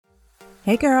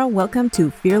Hey girl, welcome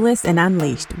to Fearless and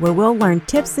Unleashed, where we'll learn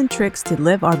tips and tricks to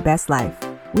live our best life.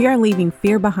 We are leaving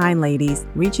fear behind, ladies,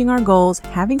 reaching our goals,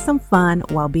 having some fun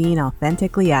while being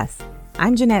authentically us.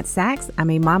 I'm Jeanette Sachs. I'm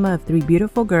a mama of 3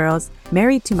 beautiful girls,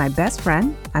 married to my best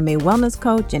friend. I'm a wellness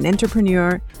coach and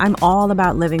entrepreneur. I'm all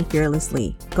about living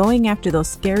fearlessly, going after those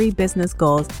scary business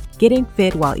goals, getting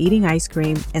fit while eating ice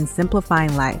cream, and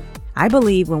simplifying life. I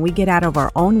believe when we get out of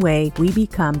our own way, we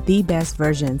become the best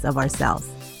versions of ourselves.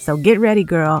 So get ready,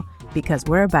 girl, because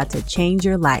we're about to change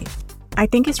your life. I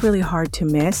think it's really hard to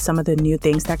miss some of the new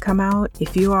things that come out.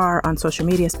 If you are on social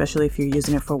media, especially if you're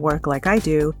using it for work like I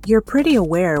do, you're pretty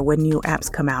aware when new apps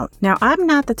come out. Now, I'm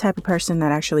not the type of person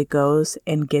that actually goes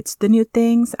and gets the new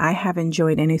things. I haven't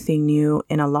enjoyed anything new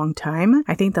in a long time.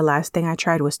 I think the last thing I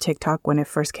tried was TikTok when it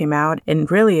first came out. And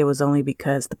really, it was only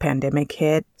because the pandemic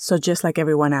hit. So just like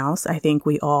everyone else, I think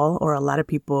we all, or a lot of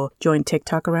people, joined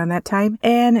TikTok around that time.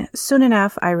 And soon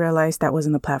enough, I realized that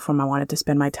wasn't the platform I wanted to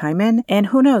spend my time in. And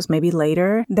who knows, maybe later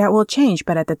that will change.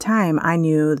 But at the time, I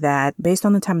knew that based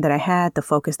on the time that I had, the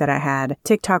focus that I had,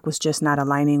 TikTok was just not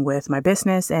aligning with my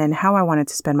business and how I wanted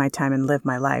to spend my time and live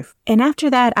my life. And after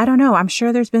that, I don't know, I'm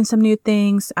sure there's been some new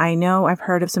things. I know I've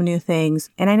heard of some new things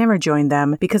and I never joined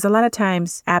them because a lot of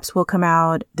times apps will come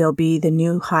out, there'll be the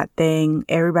new hot thing,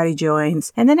 everybody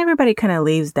joins, and then everybody kind of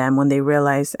leaves them when they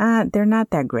realize, they're not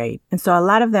that great. And so a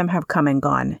lot of them have come and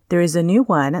gone. There is a new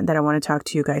one that I want to talk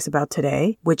to you guys about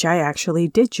today, which I actually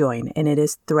did join. And it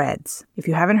is Threads. If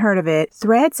you haven't heard of it,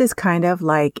 Threads is kind of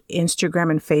like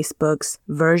Instagram and Facebook's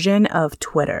version of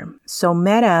Twitter. So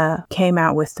Meta came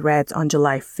out with Threads on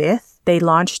July 5th. They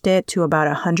launched it to about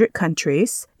 100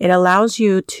 countries. It allows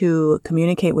you to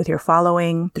communicate with your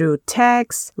following through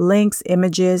text, links,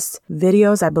 images,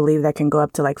 videos, I believe that can go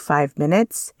up to like 5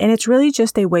 minutes. And it's really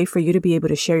just a way for you to be able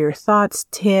to share your thoughts,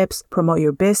 tips, promote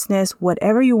your business,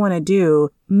 whatever you want to do,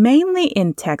 mainly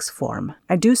in text form.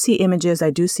 I do see images, I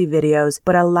do see videos,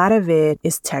 but a lot of it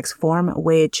is text form,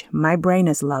 which my brain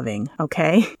is loving,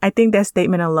 okay? I think that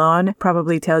statement alone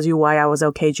probably tells you why I was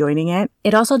okay joining it.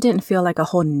 It also didn't feel like a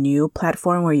whole new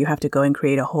platform where you have to go and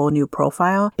create a whole new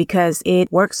profile because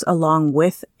it works along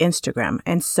with Instagram.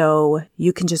 And so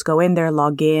you can just go in there,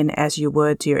 log in as you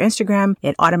would to your Instagram.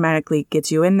 It automatically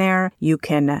gets you in there. You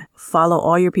can follow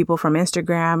all your people from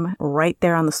Instagram right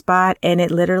there on the spot. And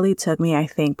it literally took me, I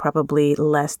think, probably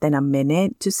less than a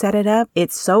minute to set it up.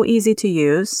 It's so easy to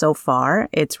use so far.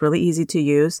 It's really easy to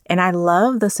use. And I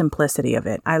love the simplicity of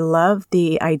it. I love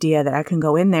the idea that I can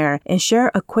go in there and share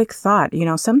a quick thought. You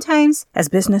know, sometimes as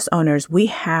business owners, we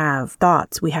have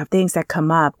thoughts, we have things that come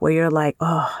up where you're like,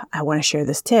 oh, I want to share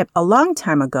this tip. A long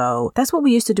time ago, that's what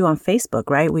we used to do on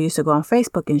Facebook, right? We used to go on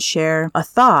Facebook and share a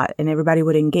thought and everybody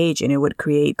would engage and it would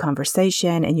create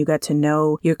conversation and you got to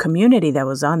know your community that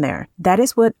was on there. That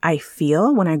is what I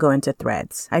feel when I go into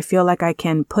Threads. I feel like I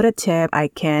can put a tip, I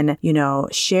can,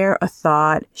 share a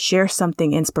thought, share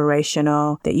something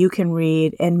inspirational that you can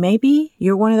read. And maybe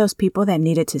you're one of those people that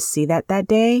needed to see that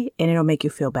day and it'll make you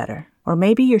feel better. Or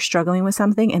maybe you're struggling with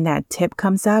something and that tip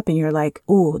comes up and you're like,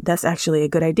 ooh, that's actually a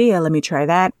good idea. Let me try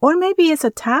that. Or maybe it's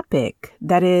a topic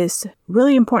that is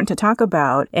really important to talk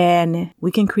about and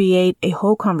we can create a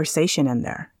whole conversation in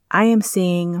there. I am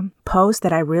seeing posts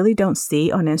that I really don't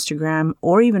see on Instagram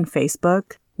or even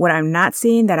Facebook. What I'm not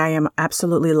seeing that I am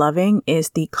absolutely loving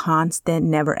is the constant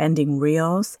never-ending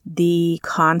reels, the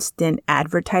constant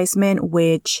advertisement,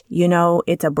 which,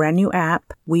 it's a brand new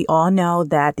app. We all know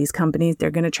that these companies, they're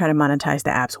going to try to monetize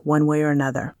the apps one way or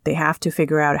another. They have to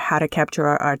figure out how to capture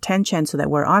our attention so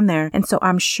that we're on there. And so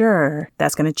I'm sure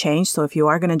that's going to change. So if you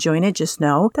are going to join it, just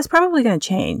know that's probably going to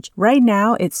change. Right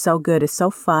now, it's so good. It's so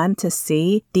fun to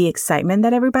see the excitement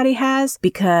that everybody has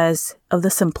because of the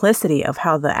simplicity of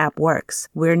how the app works.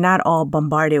 We're not all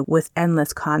bombarded with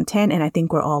endless content, and I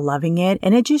think we're all loving it.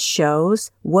 And it just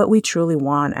shows what we truly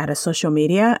want out of social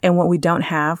media and what we don't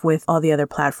have with all the other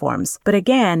platforms. But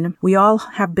again, we all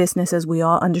have businesses. We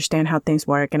all understand how things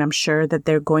work, and I'm sure that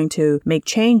they're going to make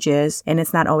changes, and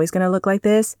it's not always going to look like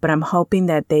this, but I'm hoping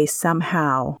that they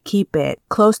somehow keep it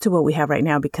close to what we have right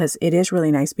now because it is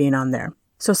really nice being on there.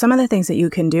 So some of the things that you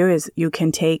can do is you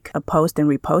can take a post and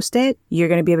repost it. You're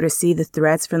going to be able to see the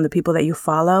threads from the people that you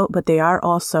follow, but they are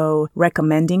also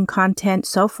recommending content.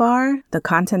 So far, the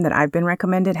content that I've been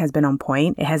recommended has been on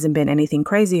point. It hasn't been anything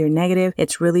crazy or negative.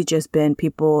 It's really just been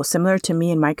people similar to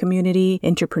me in my community,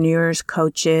 entrepreneurs,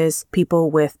 coaches, people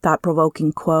with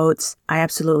thought-provoking quotes. I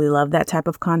absolutely love that type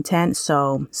of content.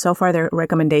 So far their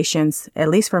recommendations, at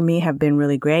least for me, have been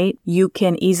really great. You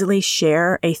can easily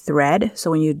share a thread. So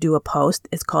when you do a post,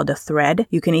 It's called a thread.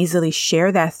 You can easily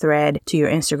share that thread to your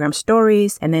Instagram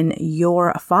stories, and then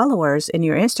your followers in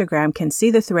your Instagram can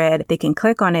see the thread. They can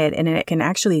click on it, and then it can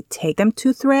actually take them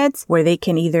to Threads where they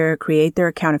can either create their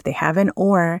account if they haven't,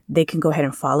 or they can go ahead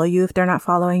and follow you if they're not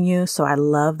following you. So I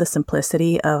love the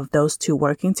simplicity of those two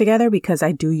working together because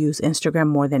I do use Instagram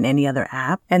more than any other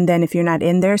app. And then if you're not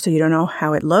in there, so you don't know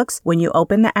how it looks, when you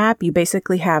open the app, you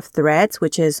basically have Threads,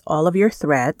 which is all of your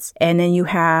threads. And then you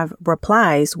have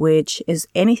replies, which is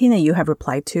anything that you have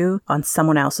replied to on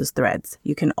someone else's threads.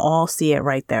 You can all see it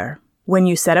right there. When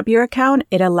you set up your account,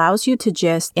 it allows you to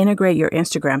just integrate your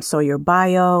Instagram. So your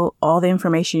bio, all the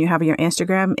information you have on your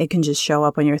Instagram, it can just show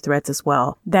up on your threads as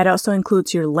well. That also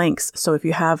includes your links. So if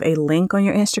you have a link on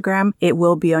your Instagram, it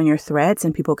will be on your threads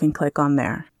and people can click on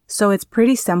there. So it's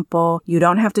pretty simple. You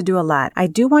don't have to do a lot. I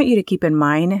do want you to keep in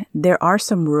mind, there are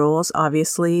some rules,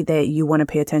 obviously, that you want to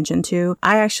pay attention to.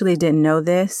 I actually didn't know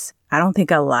this. I don't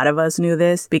think a lot of us knew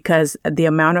this because the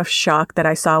amount of shock that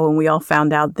I saw when we all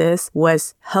found out this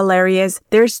was hilarious.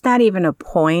 There's not even a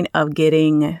point of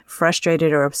getting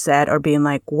frustrated or upset or being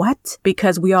like, what?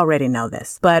 Because we already know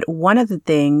this. But one of the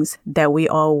things that we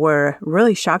all were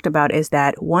really shocked about is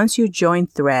that once you join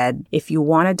Thread, if you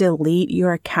want to delete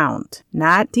your account,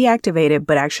 not deactivate it,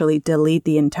 but actually delete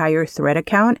the entire Thread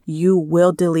account, you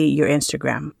will delete your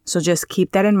Instagram. So just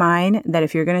keep that in mind that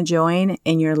if you're going to join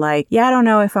and you're like, yeah, I don't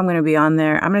know if I'm going to be on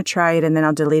there. I'm going to try it and then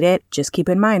I'll delete it. Just keep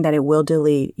in mind that it will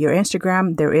delete your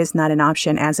Instagram. There is not an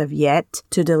option as of yet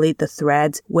to delete the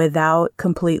threads without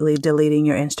completely deleting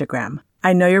your Instagram.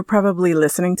 I know you're probably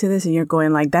listening to this and you're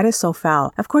going like, that is so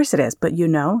foul. Of course it is. But you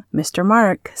know, Mr.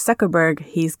 Mark Zuckerberg,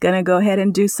 he's going to go ahead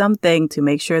and do something to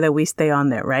make sure that we stay on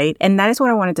there, right? And that is what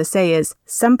I wanted to say is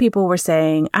some people were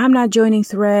saying, I'm not joining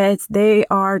Threads. They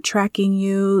are tracking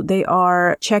you. They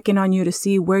are checking on you to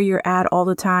see where you're at all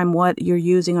the time, what you're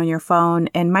using on your phone.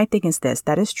 And my thing is this,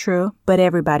 that is true, but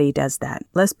everybody does that.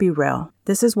 Let's be real.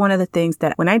 This is one of the things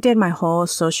that when I did my whole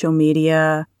social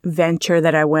media venture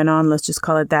that I went on, let's just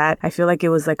call it that, I feel like it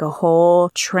was like a whole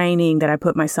training that I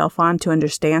put myself on to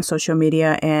understand social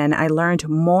media, and I learned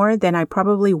more than I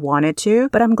probably wanted to,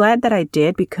 but I'm glad that I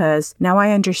did because now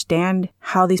I understand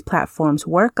how these platforms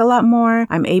work a lot more.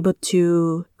 I'm able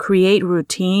to create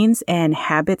routines and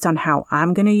habits on how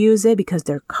I'm going to use it because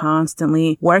they're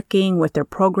constantly working with their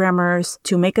programmers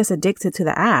to make us addicted to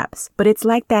the apps, but it's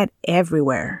like that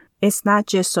everywhere. It's not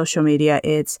just social media,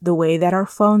 it's the way that our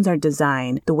phones are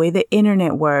designed, the way the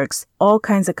internet works. All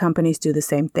kinds of companies do the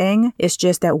same thing. It's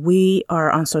just that we are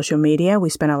on social media.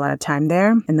 We spend a lot of time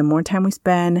there. And the more time we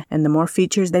spend and the more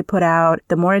features they put out,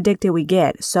 the more addicted we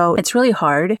get. So it's really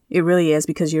hard. It really is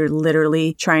because you're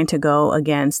literally trying to go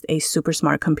against a super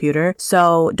smart computer.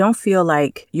 So don't feel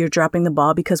like you're dropping the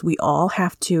ball because we all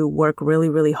have to work really,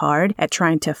 really hard at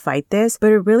trying to fight this.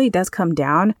 But it really does come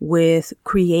down with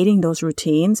creating those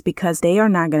routines because they are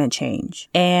not going to change.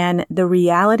 And the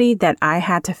reality that I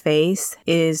had to face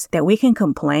is that we can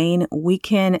complain, we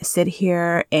can sit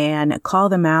here and call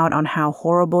them out on how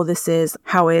horrible this is,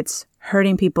 how it's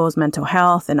hurting people's mental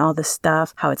health and all this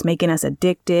stuff, how it's making us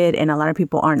addicted and a lot of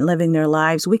people aren't living their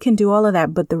lives. We can do all of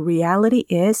that. But the reality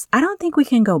is, I don't think we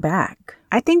can go back.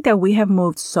 I think that we have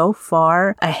moved so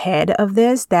far ahead of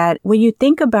this that when you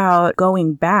think about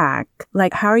going back,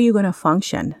 like how are you going to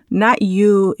function? Not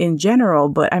you in general,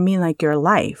 but I mean like your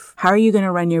life. How are you going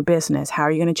to run your business? How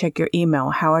are you going to check your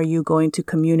email? How are you going to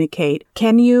communicate?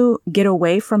 Can you get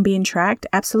away from being tracked?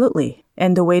 Absolutely.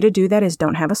 And the way to do that is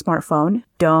don't have a smartphone.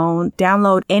 Don't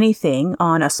download anything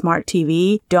on a smart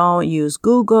TV. Don't use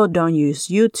Google. Don't use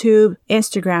YouTube,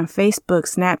 Instagram, Facebook,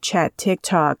 Snapchat,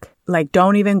 TikTok. Like,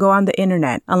 don't even go on the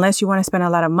internet unless you want to spend a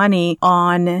lot of money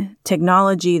on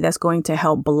technology that's going to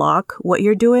help block what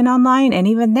you're doing online. And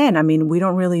even then, I mean, we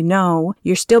don't really know.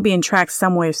 You're still being tracked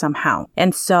some way, somehow.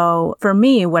 And so for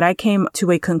me, what I came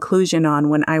to a conclusion on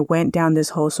when I went down this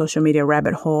whole social media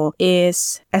rabbit hole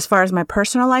is, as far as my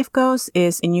personal life goes,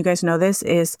 is, and you guys know this,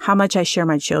 is how much I share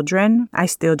my children. I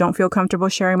still don't feel comfortable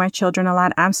sharing my children a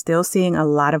lot. I'm still seeing a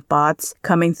lot of bots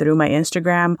coming through my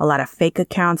Instagram, a lot of fake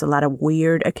accounts, a lot of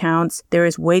weird accounts. There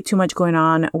is way too much going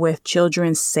on with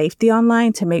children's safety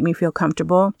online to make me feel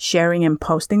comfortable sharing and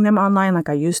posting them online like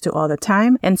I used to all the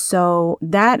time. And so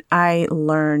that I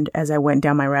learned as I went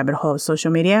down my rabbit hole of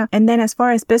social media. And then as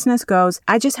far as business goes,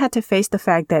 I just had to face the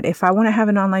fact that if I want to have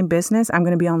an online business, I'm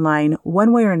going to be online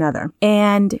one way or another.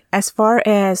 And as far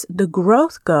as the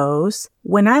growth goes,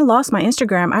 when I lost my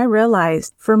Instagram, I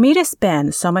realized for me to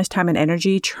spend so much time and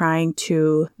energy trying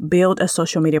to build a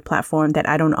social media platform that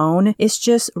I don't own, it's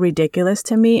just ridiculous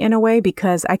to me in a way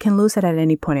because I can lose it at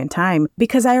any point in time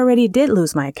because I already did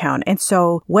lose my account. And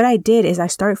so what I did is I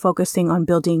started focusing on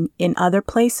building in other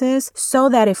places so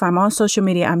that if I'm on social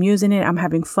media, I'm using it, I'm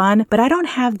having fun, but I don't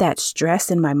have that stress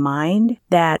in my mind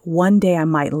that one day I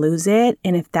might lose it.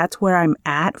 And if that's where I'm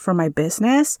at for my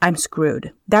business, I'm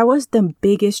screwed. That was the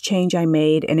biggest change I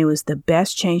made, and it was the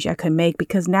best change I could make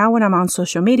because now when I'm on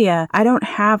social media, I don't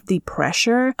have the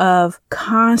pressure of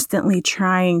constantly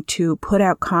trying to put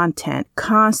out content,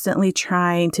 constantly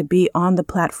trying to be on the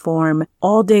platform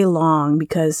all day long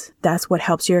because that's what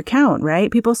helps your account,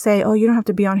 right? People say, oh, you don't have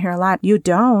to be on here a lot. You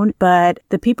don't, but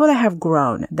the people that have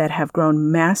grown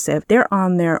massive, they're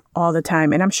on there all the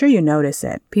time. And I'm sure you notice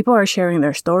it. People are sharing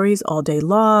their stories all day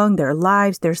long, their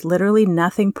lives. There's literally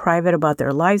nothing private about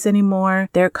their lives anymore.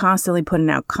 They're constantly putting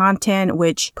out content,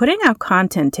 which putting out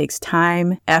content takes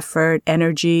time, effort,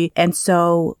 energy. And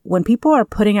so when people are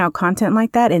putting out content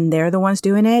like that and they're the ones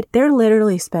doing it, they're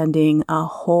literally spending a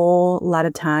whole lot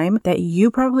of time that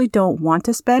you probably don't want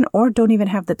to spend or don't even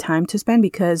have the time to spend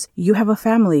because you have a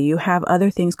family, you have other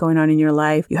things going on in your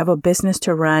life, you have a business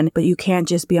to run, but you can't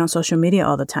just be on social media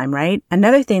all the time, right?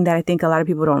 Another thing that I think a lot of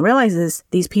people don't realize is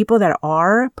these people that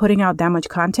are putting out that much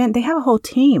content, they have a whole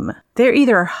team. They're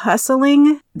either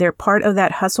hustling, they're part of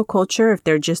that hustle culture if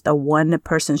they're just a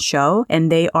one-person show and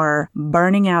they are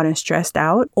burning out and stressed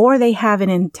out, or they have an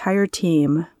entire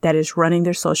team that is running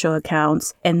their social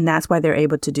accounts and that's why they're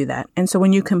able to do that. And so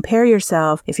when you compare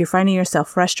yourself, if you're finding yourself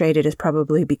frustrated, it's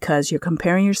probably because you're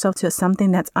comparing yourself to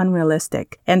something that's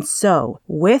unrealistic. And so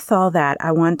with all that,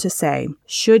 I want to say,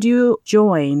 should you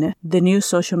join the new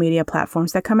social media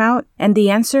platforms that come out? And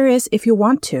the answer is if you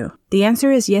want to. The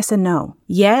answer is yes and no.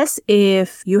 Yes,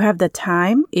 if you have the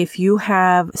time, if you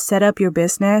have set up your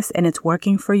business and it's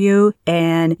working for you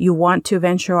and you want to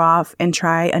venture off and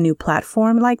try a new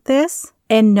platform like this.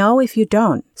 And no, if you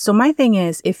don't. So my thing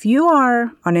is, if you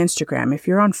are on Instagram, if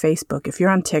you're on Facebook, if you're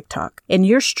on TikTok, and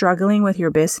you're struggling with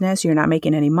your business, you're not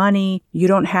making any money, you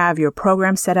don't have your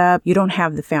program set up, you don't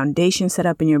have the foundation set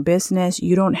up in your business,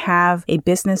 you don't have a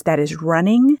business that is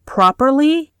running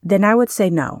properly, then I would say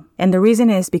no. And the reason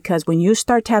is because when you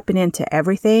start tapping into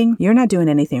everything, you're not doing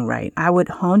anything right. I would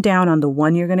hone down on the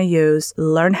one you're going to use,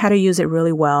 learn how to use it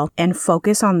really well, and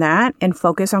focus on that and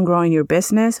focus on growing your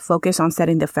business, focus on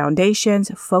setting the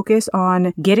foundations, focus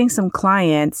on getting some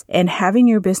clients and having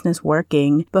your business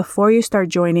working before you start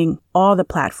joining all the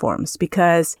platforms.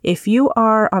 Because if you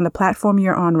are on the platform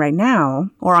you're on right now,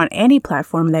 or on any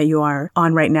platform that you are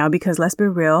on right now, because let's be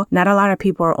real, not a lot of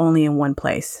people are only in one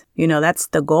place. You know, that's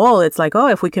the goal. It's like, oh,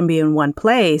 if we can be in one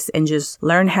place and just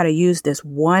learn how to use this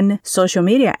one social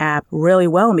media app really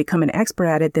well and become an expert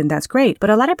at it, then that's great. But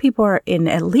a lot of people are in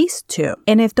at least two.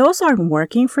 And if those aren't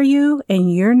working for you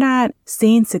and you're not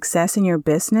seeing success in your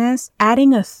business,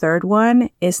 adding a third one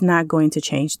is not going to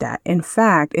change that. In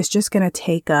fact, it's just going to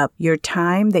take up your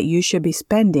time that you should be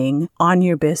spending on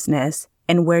your business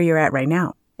and where you're at right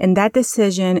now. And that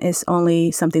decision is only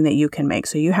something that you can make.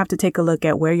 So you have to take a look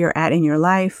at where you're at in your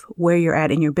life, where you're at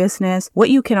in your business,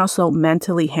 what you can also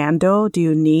mentally handle. Do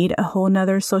you need a whole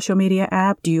nother social media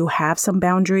app? Do you have some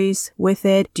boundaries with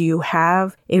it? Do you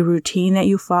have a routine that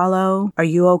you follow? Are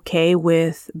you okay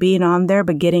with being on there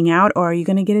but getting out, or are you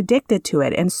going to get addicted to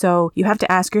it? And so you have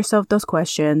to ask yourself those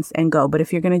questions and go. But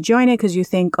if you're going to join it because you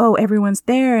think, oh, everyone's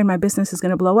there and my business is going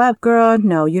to blow up, girl,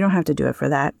 no, you don't have to do it for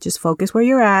that. Just focus where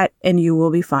you're at and you will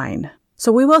be fine.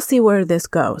 So we will see where this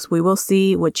goes. We will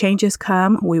see what changes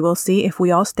come. We will see if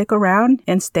we all stick around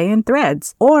and stay in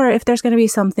Threads, or if there's going to be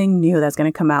something new that's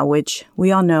going to come out, which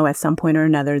we all know at some point or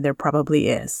another there probably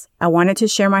is. I wanted to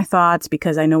share my thoughts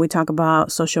because I know we talk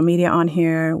about social media on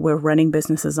here. We're running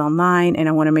businesses online, and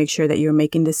I want to make sure that you're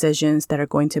making decisions that are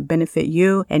going to benefit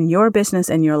you and your business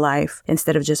and your life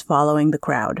instead of just following the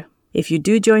crowd. If you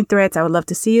do join Threads, I would love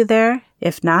to see you there.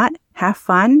 If not, have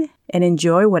fun and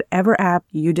enjoy whatever app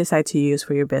you decide to use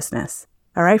for your business.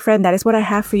 All right, friend, that is what I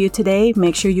have for you today.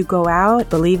 Make sure you go out,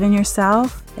 believe in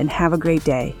yourself, and have a great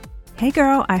day. Hey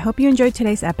girl, I hope you enjoyed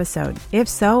today's episode. If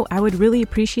so, I would really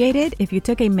appreciate it if you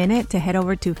took a minute to head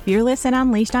over to Fearless and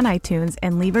Unleashed on iTunes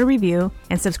and leave a review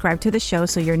and subscribe to the show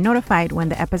so you're notified when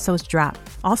the episodes drop.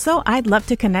 Also, I'd love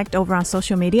to connect over on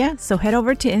social media, so head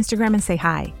over to Instagram and say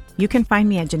hi. You can find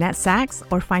me at Jeanette Sachs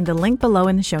or find the link below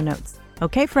in the show notes.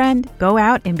 Okay, friend, go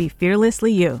out and be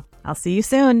fearlessly you. I'll see you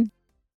soon.